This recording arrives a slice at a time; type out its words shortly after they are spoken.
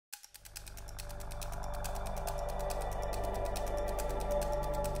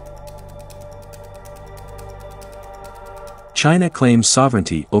China claims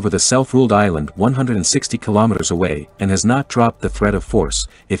sovereignty over the self-ruled island 160 kilometers away and has not dropped the threat of force,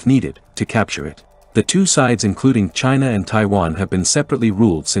 if needed, to capture it. The two sides including China and Taiwan have been separately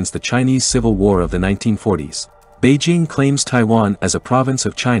ruled since the Chinese Civil War of the 1940s. Beijing claims Taiwan as a province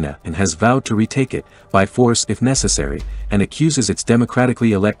of China and has vowed to retake it, by force if necessary, and accuses its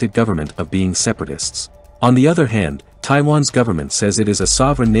democratically elected government of being separatists. On the other hand, Taiwan's government says it is a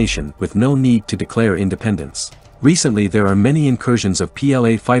sovereign nation with no need to declare independence. Recently there are many incursions of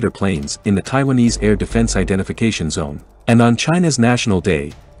PLA fighter planes in the Taiwanese Air Defense Identification Zone, and on China's National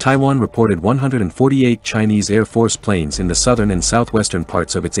Day, Taiwan reported 148 Chinese Air Force planes in the southern and southwestern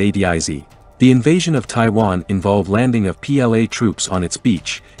parts of its ADIZ. The invasion of Taiwan involved landing of PLA troops on its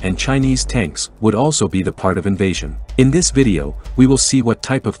beach, and Chinese tanks would also be the part of invasion. In this video, we will see what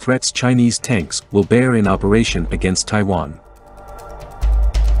type of threats Chinese tanks will bear in operation against Taiwan.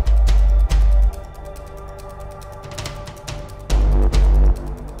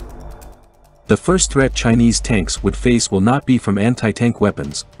 The first threat Chinese tanks would face will not be from anti-tank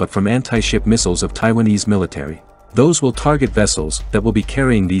weapons, but from anti-ship missiles of Taiwanese military. Those will target vessels that will be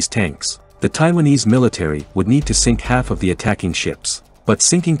carrying these tanks. The Taiwanese military would need to sink half of the attacking ships, but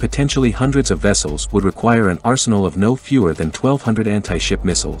sinking potentially hundreds of vessels would require an arsenal of no fewer than 1,200 anti-ship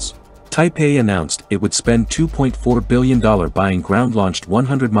missiles. Taipei announced it would spend $2.4 billion buying ground-launched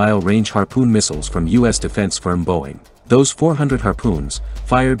 100-mile range Harpoon missiles from U.S. defense firm Boeing. Those 400 Harpoons,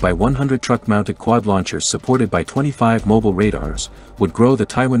 fired by 100 truck-mounted quad launchers supported by 25 mobile radars, would grow the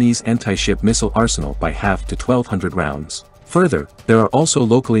Taiwanese anti-ship missile arsenal by half to 1,200 rounds. Further, there are also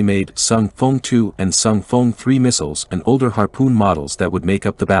locally made Sung Fong 2 and Sung Fong 3 missiles and older Harpoon models that would make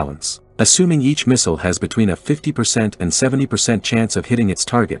up the balance. Assuming each missile has between a 50% and 70% chance of hitting its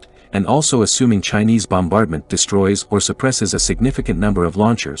target, and also assuming Chinese bombardment destroys or suppresses a significant number of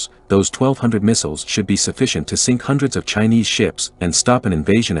launchers, those 1,200 missiles should be sufficient to sink hundreds of Chinese ships and stop an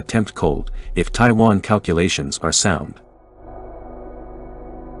invasion attempt cold, if Taiwan calculations are sound.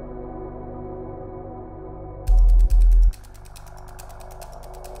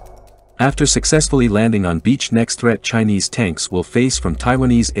 After successfully landing on beach, next threat Chinese tanks will face from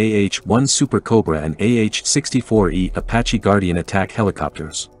Taiwanese AH-1 Super Cobra and AH-64E Apache Guardian attack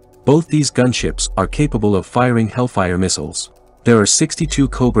helicopters. Both these gunships are capable of firing Hellfire missiles. There are 62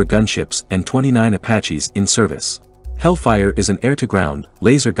 Cobra gunships and 29 Apaches in service. Hellfire is an air-to-ground,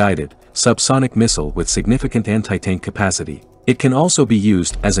 laser-guided, subsonic missile with significant anti-tank capacity. It can also be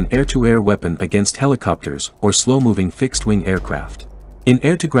used as an air-to-air weapon against helicopters or slow-moving fixed-wing aircraft. In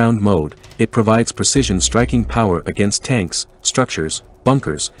air-to-ground mode, it provides precision striking power against tanks, structures,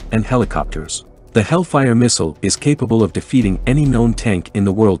 bunkers, and helicopters. The Hellfire missile is capable of defeating any known tank in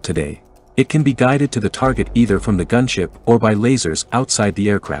the world today. It can be guided to the target either from the gunship or by lasers outside the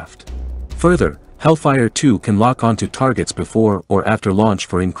aircraft. Further, Hellfire 2 can lock onto targets before or after launch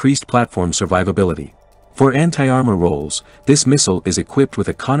for increased platform survivability. For anti-armor roles, this missile is equipped with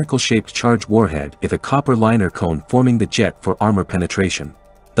a conical-shaped charge warhead with a copper liner cone forming the jet for armor penetration.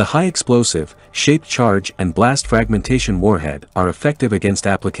 The high-explosive, shaped charge and blast fragmentation warhead are effective against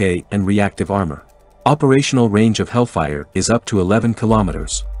applique and reactive armor. Operational range of Hellfire is up to 11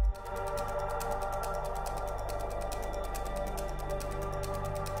 kilometers.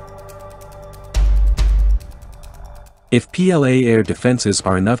 If PLA air defenses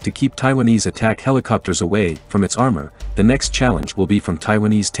are enough to keep Taiwanese attack helicopters away from its armor, the next challenge will be from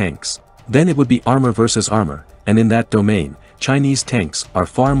Taiwanese tanks. Then it would be armor versus armor, and in that domain, Chinese tanks are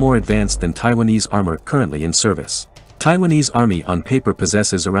far more advanced than Taiwanese armor currently in service. Taiwanese army on paper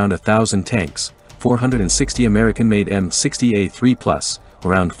possesses around 1,000 tanks, 460 American-made M60A3+,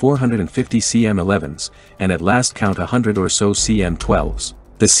 around 450 CM11s, and at last count 100 or so CM12s.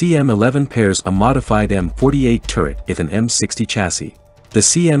 The CM11 pairs a modified M48 turret with an M60 chassis. The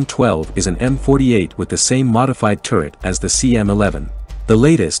CM12 is an M48 with the same modified turret as the CM11. The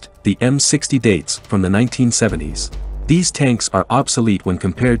latest, the M60, dates from the 1970s. These tanks are obsolete when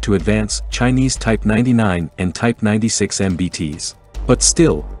compared to advanced Chinese Type 99 and Type 96 MBTs. But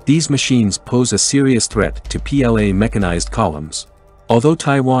still, these machines pose a serious threat to PLA mechanized columns. Although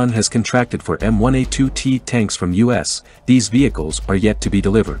Taiwan has contracted for M1A2T tanks from US, these vehicles are yet to be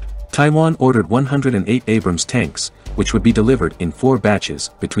delivered. Taiwan ordered 108 Abrams tanks, which would be delivered in 4 batches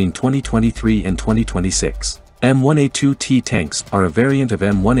between 2023 and 2026. M1A2T tanks are a variant of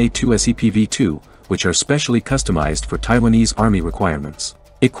M1A2 SEPV2, which are specially customized for Taiwanese Army requirements.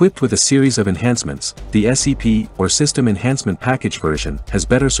 Equipped with a series of enhancements, the SEP or System Enhancement Package version has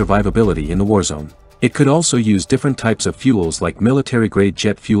better survivability in the war zone. It could also use different types of fuels like military-grade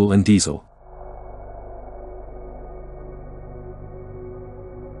jet fuel and diesel.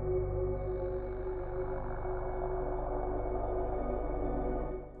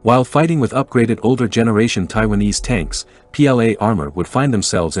 While fighting with upgraded older generation Taiwanese tanks, PLA armor would find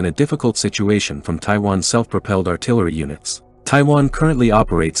themselves in a difficult situation from Taiwan's self-propelled artillery units. Taiwan currently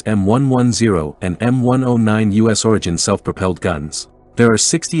operates M110 and M109 U.S. origin self-propelled guns. There are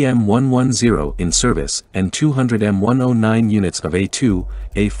 60 M110 in service and 200 M109 units of A2,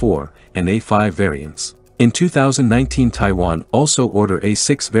 A4, and A5 variants. In 2019, Taiwan also ordered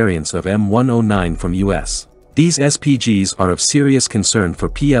A6 variants of M109 from U.S. These SPGs are of serious concern for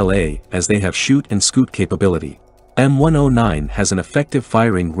PLA as they have shoot and scoot capability. M109 has an effective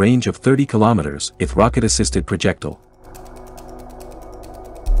firing range of 30 kilometers if rocket-assisted projectile.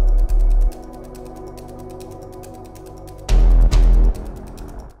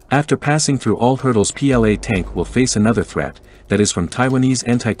 After passing through all hurdles, PLA tank will face another threat, that is from Taiwanese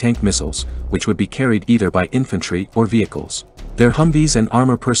anti-tank missiles, which would be carried either by infantry or vehicles. Their Humvees and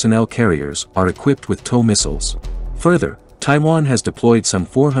armor personnel carriers are equipped with TOW missiles. Further, Taiwan has deployed some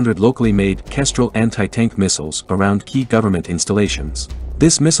 400 locally made Kestrel anti-tank missiles around key government installations.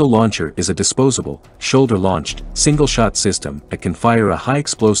 This missile launcher is a disposable, shoulder-launched, single-shot system that can fire a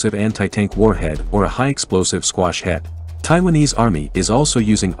high-explosive anti-tank warhead or a high-explosive squash head. Taiwanese Army is also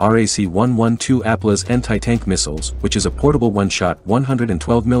using RAC-112 APLA's anti-tank missiles, which is a portable one-shot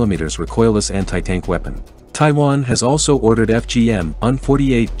 112mm recoilless anti-tank weapon. Taiwan has also ordered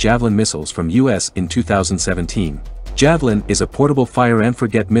FGM-148 Javelin missiles from US in 2017. Javelin is a portable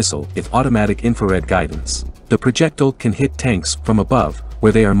fire-and-forget missile with automatic infrared guidance. The projectile can hit tanks from above,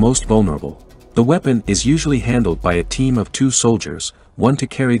 where they are most vulnerable. The weapon is usually handled by a team of 2 soldiers, one to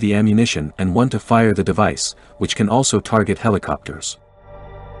carry the ammunition and one to fire the device, which can also target helicopters.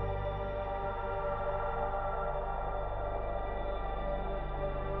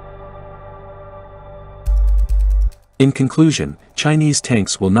 In conclusion, Chinese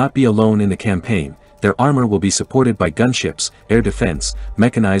tanks will not be alone in the campaign. Their armor will be supported by gunships, air defense,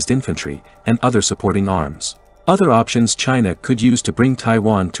 mechanized infantry, and other supporting arms. Other options China could use to bring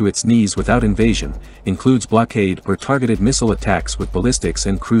Taiwan to its knees without invasion includes blockade or targeted missile attacks with ballistics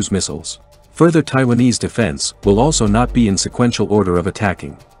and cruise missiles. Further, Taiwanese defense will also not be in sequential order of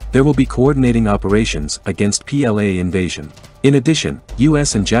attacking. There will be coordinating operations against PLA invasion. In addition,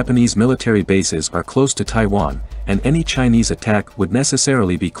 US and Japanese military bases are close to Taiwan, and any Chinese attack would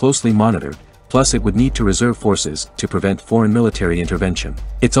necessarily be closely monitored, plus it would need to reserve forces to prevent foreign military intervention.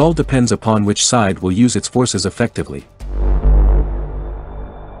 It all depends upon which side will use its forces effectively.